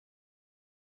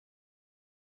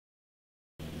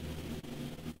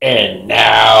And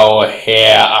now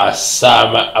here are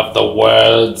some of the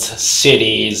world's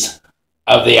cities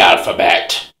of the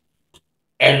alphabet.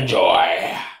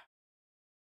 Enjoy.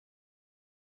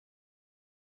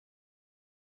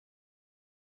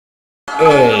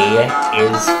 A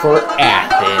is for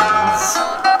Athens,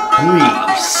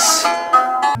 Greece.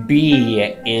 B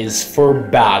is for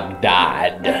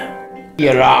Baghdad,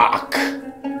 Iraq.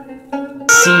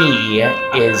 C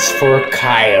is for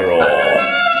Cairo,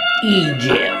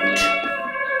 Egypt.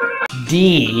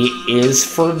 D is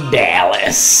for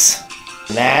Dallas,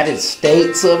 United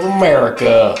States of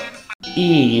America.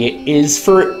 E is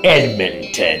for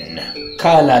Edmonton,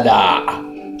 Canada.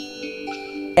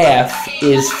 F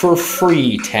is for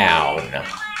Freetown,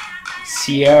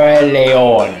 Sierra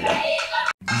Leone.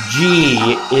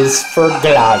 G is for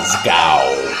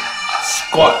Glasgow,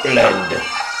 Scotland.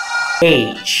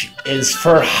 H is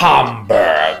for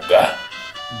Hamburg,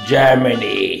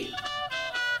 Germany.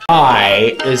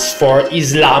 I is for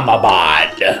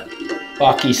Islamabad,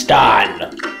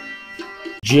 Pakistan.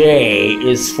 J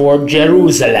is for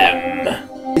Jerusalem,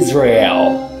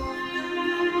 Israel.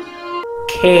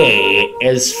 K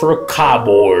is for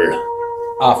Kabul,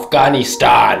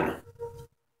 Afghanistan.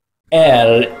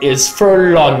 L is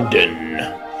for London,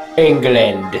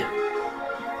 England.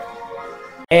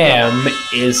 M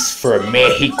is for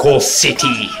Mexico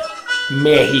City,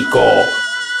 Mexico.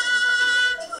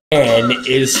 N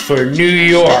is for New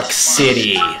York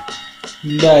City,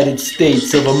 United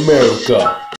States of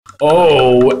America.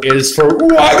 O is for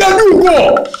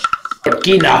Ouagadougou,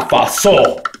 Burkina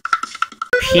Faso.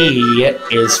 P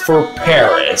is for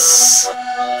Paris,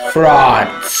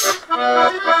 France.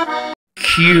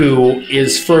 Q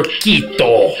is for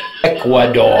Quito,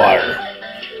 Ecuador.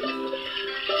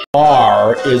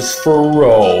 R is for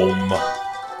Rome,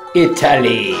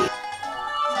 Italy.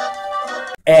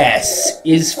 S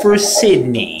is for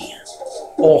Sydney,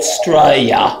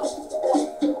 Australia.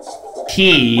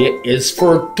 T is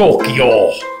for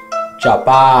Tokyo,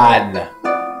 Japan.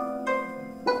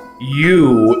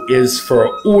 U is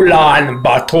for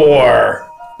Ulaanbaatar,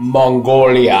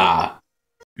 Mongolia.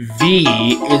 V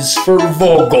is for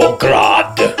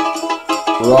Volgograd,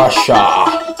 Russia.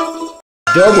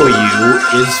 W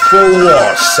is for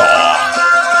Warsaw,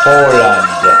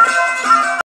 Poland.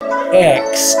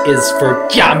 X is for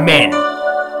Xiamen,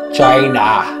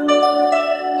 China.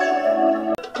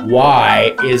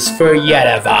 Y is for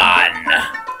Yerevan,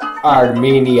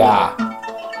 Armenia.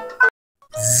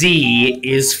 Z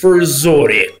is for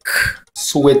Zurich,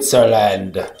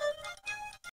 Switzerland.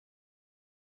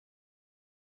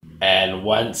 And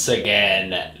once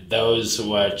again, those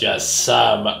were just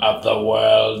some of the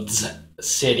world's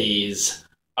cities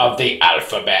of the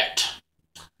alphabet.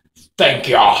 Thank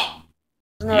you.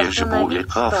 يجب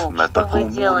إيقاف ما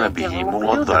تقومون به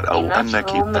موضع أو أنك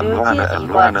تملعن.